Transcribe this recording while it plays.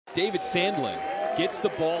David Sandlin gets the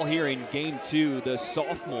ball here in game 2, the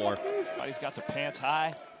sophomore. He's got the pants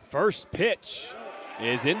high. First pitch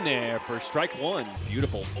is in there for strike 1.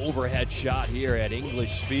 Beautiful overhead shot here at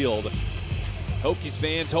English Field. Hokies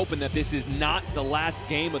fans hoping that this is not the last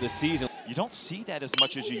game of the season. You don't see that as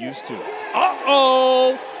much as you used to.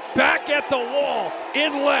 Uh-oh! Back at the wall,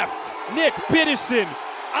 in left, Nick Biddison.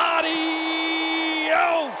 Adios!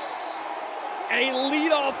 A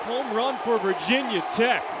leadoff home run for Virginia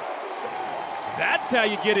Tech. That's how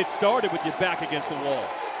you get it started with your back against the wall.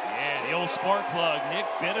 Yeah, the old spark plug, Nick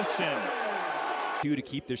Biddison. To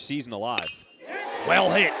keep their season alive.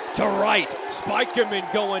 Well hit to right.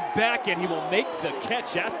 Spikerman going back, and he will make the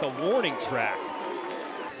catch at the warning track.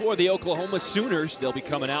 For the Oklahoma Sooners, they'll be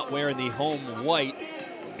coming out wearing the home white.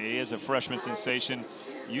 He is a freshman sensation.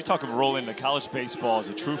 You talk him roll into college baseball as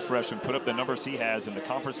a true freshman, put up the numbers he has in the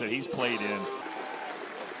conference that he's played in.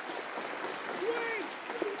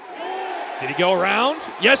 Did he go around?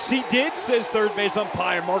 Yes, he did, says third base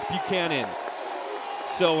umpire Mark Buchanan.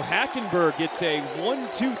 So Hackenberg gets a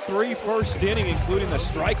 1-2-3 first inning, including the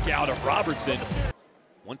strikeout of Robertson.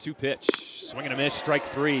 1-2 pitch, swing and a miss, strike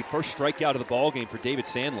 3. First strikeout of the ball game for David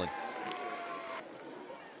Sandlin.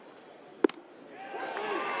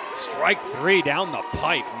 Strike 3 down the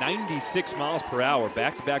pipe, 96 miles per hour.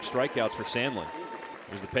 Back-to-back strikeouts for Sandlin.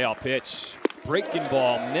 Here's the payoff pitch. Breaking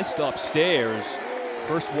ball missed upstairs.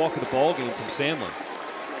 First walk of the ball game from Sandlin.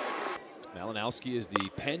 Malinowski is the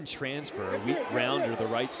Penn transfer, a weak grounder to the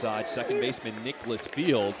right side. Second baseman Nicholas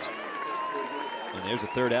Fields. And there's a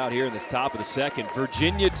third out here in this top of the second.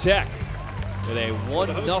 Virginia Tech with a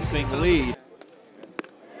 1-0 lead.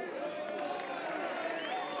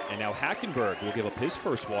 And now Hackenberg will give up his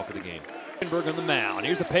first walk of the game. Hackenberg on the mound.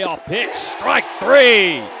 Here's the payoff pitch. Strike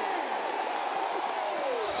 3.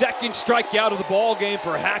 Second strikeout of the ball game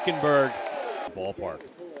for Hackenberg. Ballpark.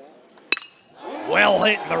 Well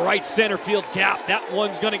hit in the right center field gap. That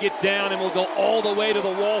one's going to get down and will go all the way to the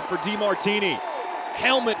wall for DeMartini.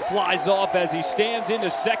 Helmet flies off as he stands into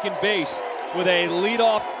second base with a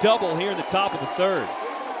leadoff double here in the top of the third.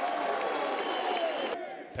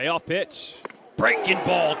 Payoff pitch. Breaking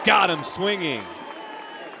ball, got him swinging.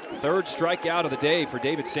 Third strikeout of the day for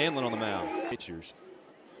David Sandlin on the mound. Pitchers.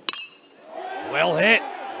 Well hit,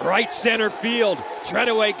 right center field.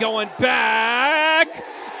 Treadaway going back.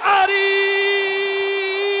 Adios!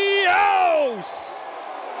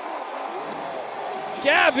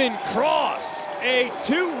 Gavin Cross, a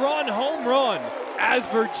 2-run home run as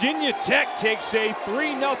Virginia Tech takes a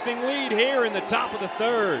 3-0 lead here in the top of the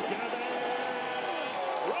third.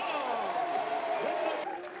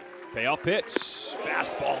 Payoff pitch,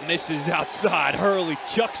 fastball misses outside. Hurley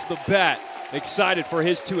chucks the bat, excited for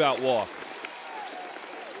his 2-out walk.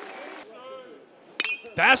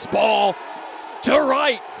 Fastball to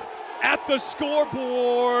right at the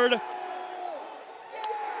scoreboard.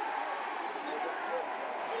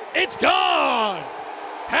 It's gone!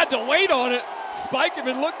 Had to wait on it.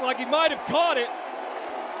 Spikerman looked like he might have caught it.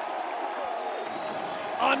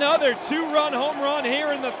 Another 2-run home run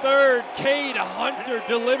here in the third. Cade Hunter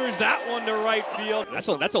delivers that one to right field.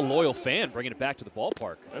 That's a loyal fan bringing it back to the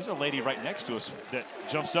ballpark. There's a lady right next to us that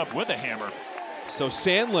jumps up with a hammer. So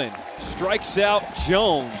Sandlin strikes out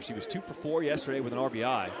Jones. He was 2 for 4 yesterday with an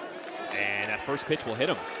RBI. And that first pitch will hit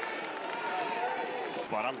him.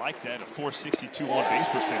 But I like that, a .462 on-base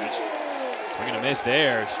percentage. Swing and a miss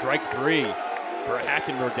there. Strike 3 for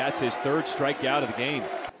Hackenberg. That's his third strikeout of the game.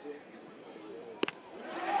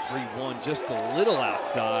 3-1, just a little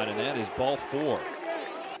outside, and that is ball 4.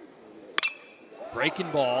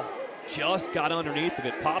 Breaking ball, just got underneath of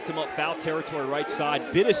it, popped him up foul territory right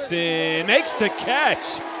side. Biddison makes the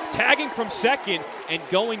catch. Tagging from second and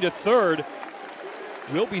going to third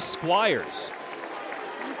will be Squires.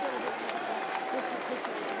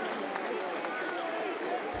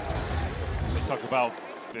 They talk about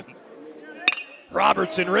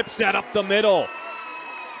Robertson rips that up the middle.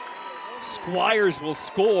 Squires will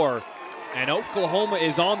score, and Oklahoma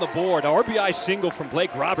is on the board. RBI single from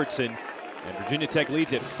Blake Robertson, and Virginia Tech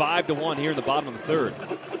leads it 5-1 here in the bottom of the third.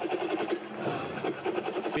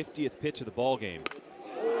 50th pitch of the ball game.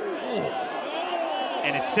 Ooh.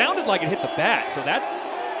 And it sounded like it hit the bat, so that's...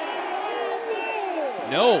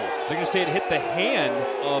 No, they're going to say it hit the hand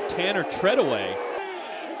of Tanner Treadaway.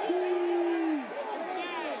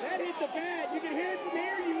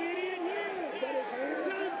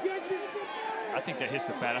 I think that hits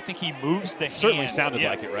the bat. I think he moves the hand. Certainly sounded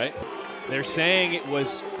like it, right? They're saying it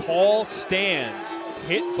was call stands,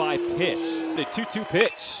 hit by pitch. The 2-2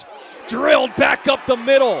 pitch. Drilled back up the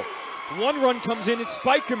middle. One run comes in, it's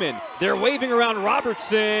Spikerman. They're waving around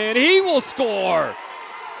Robertson. He will score.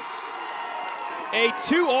 A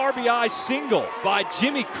 2 RBI single by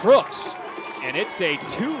Jimmy Crooks. And it's a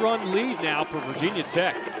 2-run lead now for Virginia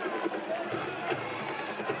Tech.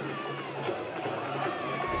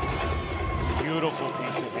 Beautiful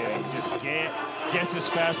piece of hitting. Just gets his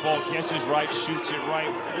fastball, gets his right, shoots it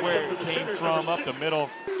right where it came from, up the middle.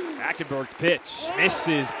 Hackenberg's pitch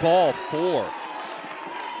misses, ball 4.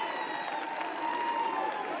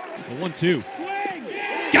 The 1-2.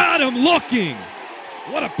 Got him looking!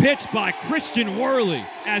 What a pitch by Christian Worley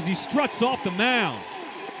as he struts off the mound.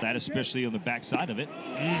 That especially on the backside of it.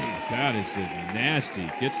 That is just nasty.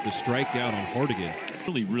 Gets the strikeout on Hardigan.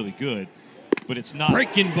 Really, really good, but it's not.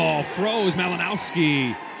 Breaking ball, froze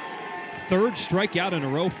Malinowski. Third strikeout in a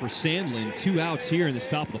row for Sandlin. 2 outs here in this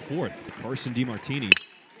top of the 4th. Carson DiMartini.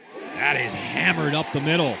 That is hammered up the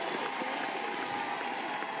middle.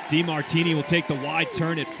 DiMartini will take the wide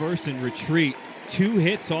turn at first and retreat. 2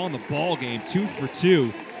 hits on the ball game, 2 for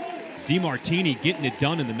 2. DiMartini getting it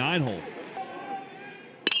done in the 9-hole.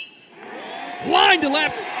 Line to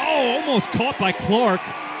left. Oh, almost caught by Clark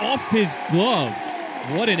off his glove.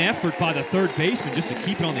 What an effort by the third baseman just to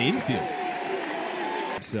keep it on the infield.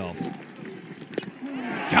 Himself.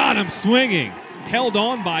 Got him swinging. Held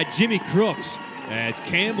on by Jimmy Crooks as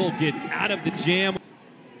Campbell gets out of the jam.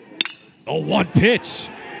 Oh, 1 pitch.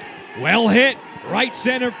 Well hit. Right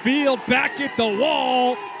center field. Back at the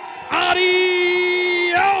wall.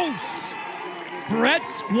 Adios! Brett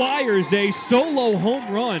Squires, a solo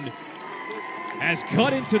home run, has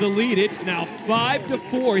cut into the lead. It's now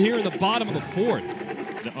 5-4 here in the bottom of the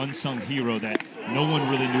 4th. The unsung hero that no one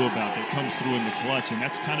really knew about that comes through in the clutch, and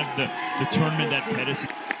that's kind of the tournament that Pettis.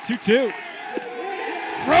 2-2.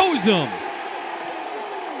 Froze him.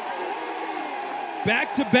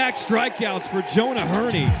 Back-to-back strikeouts for Jonah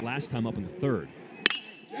Hurney. Last time up in the 3rd.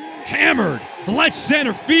 Hammered. Left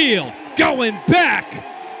center field. Going back.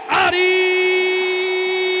 Adios!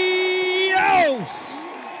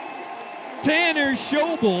 Tanner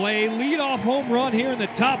Schobel, a leadoff home run here in the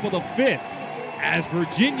top of the 5th as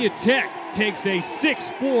Virginia Tech takes a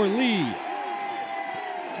 6-4 lead.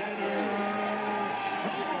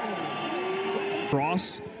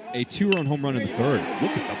 Cross, a 2-run home run in the 3rd.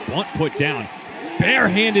 Look at the bunt put down.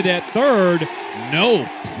 Barehanded at 3rd. No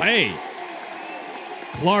play.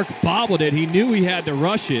 Clark bobbled it. He knew he had to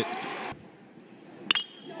rush it.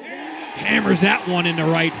 Hammers that one into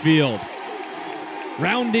right field.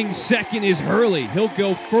 Rounding 2nd is Hurley. He'll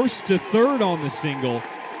go 1st to 3rd on the single.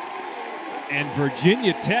 And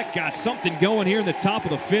Virginia Tech got something going here in the top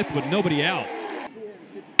of the 5th with nobody out.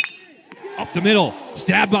 Up the middle,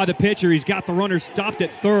 stabbed by the pitcher. He's got the runner stopped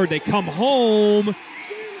at 3rd. They come home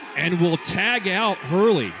and will tag out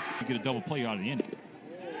Hurley. You get a double play out of the inning.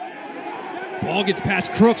 Ball gets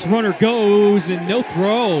past Crooks, runner goes, and no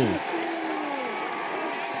throw.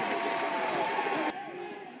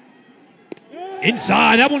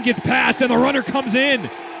 Inside, that one gets past, and the runner comes in.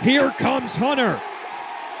 Here comes Hunter.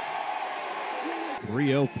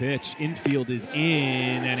 3-0 pitch, infield is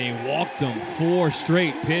in, and he walked him. 4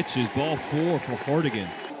 straight pitches, ball 4 for Hardigan.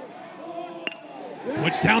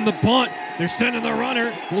 Puts down the bunt, they're sending the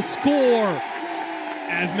runner, will score,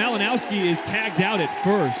 as Malinowski is tagged out at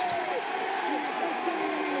 1st.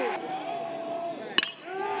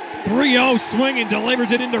 3-0 swinging,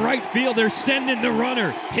 delivers it into right field. They're sending the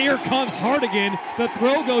runner. Here comes Hardigan. The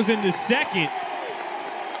throw goes into 2nd.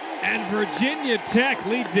 And Virginia Tech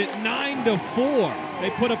leads it 9-4.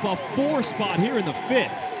 They put up a 4 spot here in the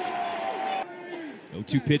 5th.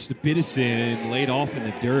 0-2 pitch to Biddison, laid off in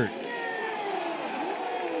the dirt.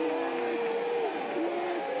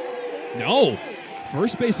 No.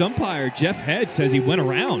 First base umpire Jeff Head says he went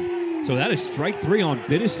around. So that is strike 3 on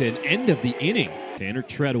Biddison, end of the inning. Tanner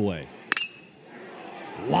Treadaway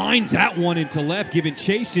lines that one into left, giving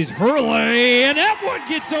chase is Hurley, and that one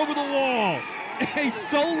gets over the wall. A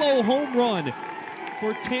solo home run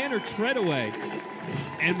for Tanner Treadaway.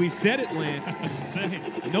 And we said it, Lance.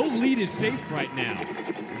 No lead is safe right now.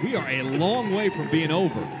 We are a long way from being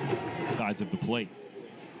over. Sides of the plate.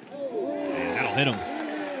 And that'll hit him.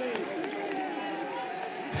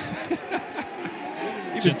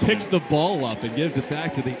 Even picks the ball up and gives it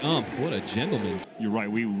back to the ump. What a gentleman. You're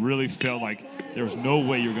right. We really felt like there was no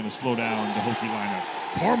way you're going to slow down the Hokie lineup.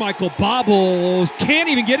 Carmichael bobbles. Can't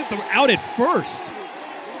even get it out at 1st.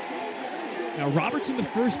 Now, Robertson, the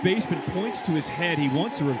first baseman, points to his head. He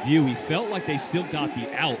wants a review. He felt like they still got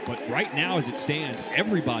the out, but right now, as it stands,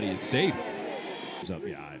 everybody is safe. Up,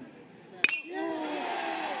 yeah.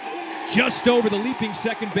 Just over the leaping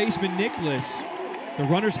second baseman, Nicholas. The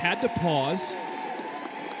runners had to pause.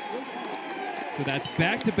 So that's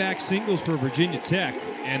back-to-back singles for Virginia Tech,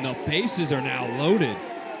 and the bases are now loaded.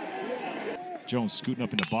 Jones scooting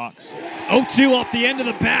up in the box. 0-2 off the end of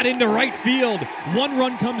the bat into right field. One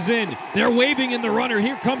run comes in. They're waving in the runner.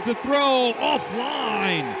 Here comes the throw.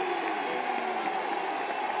 Offline.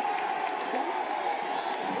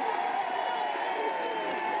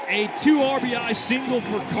 A 2 RBI single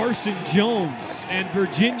for Carson Jones, and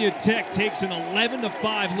Virginia Tech takes an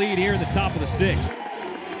 11-5 lead here in the top of the 6th.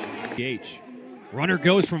 Gage. Runner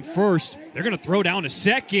goes from first. They're going to throw down to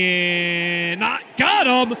second.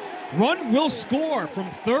 Got him. Run will score from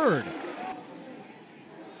third.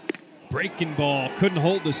 Breaking ball. Couldn't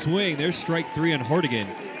hold the swing. There's strike 3 on Hartigan.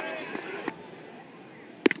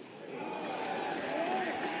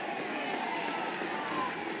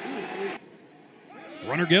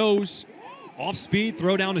 Runner goes. Off speed.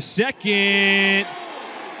 Throw down to second. And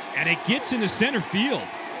it gets into center field.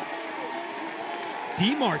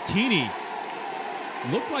 DeMartini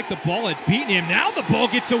looked like the ball had beaten him. Now the ball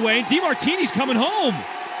gets away. DeMartini's coming home.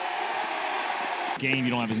 Game,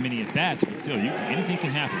 you don't have as many at-bats, but still, anything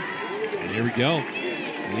can happen. And here we go.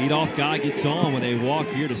 Leadoff guy gets on with a walk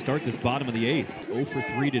here to start this bottom of the 8th. 0 for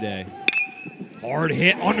 3 today. Hard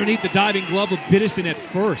hit underneath the diving glove of Biddison at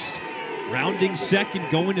first. Rounding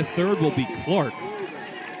second, going to third will be Clark.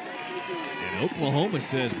 And Oklahoma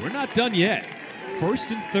says, we're not done yet.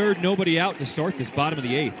 First and third, nobody out to start this bottom of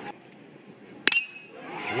the 8th.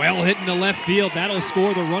 Well hit in the left field. That'll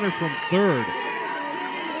score the runner from third.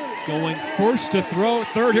 Going first to throw.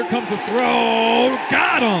 Third, here comes the throw.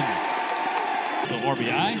 Got him! The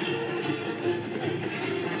RBI.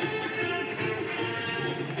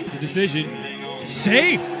 It's the decision.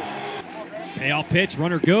 Safe! Payoff pitch.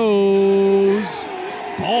 Runner goes.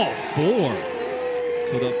 Ball 4.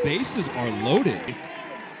 So the bases are loaded.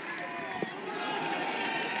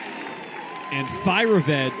 And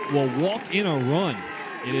Firaved will walk in a run.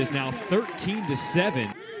 It is now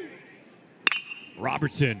 13-7.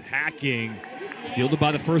 Robertson hacking. Fielded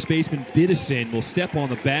by the first baseman, Biddison will step on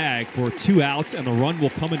the bag for 2 outs, and the run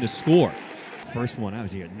will come in to score. First one, I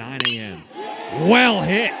was here at 9 a.m. Well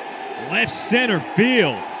hit. Left center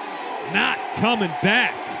field. Not coming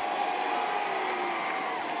back.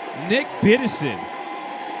 Nick Biddison,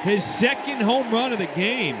 his second home run of the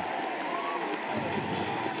game.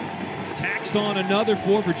 Tacks on another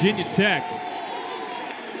for Virginia Tech.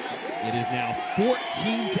 It is now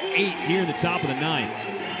 14-8 here in the top of the 9th.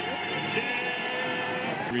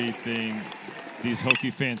 Everything these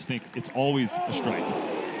Hokie fans think it's always a strike.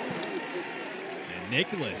 And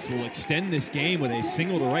Nicholas will extend this game with a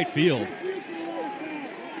single to right field.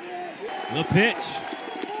 The pitch.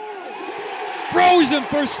 Throws him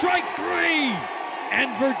for strike 3. And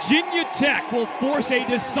Virginia Tech will force a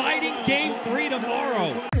deciding game 3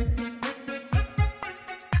 tomorrow.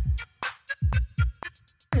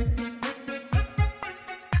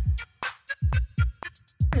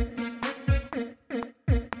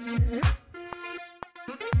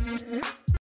 Mm-hmm.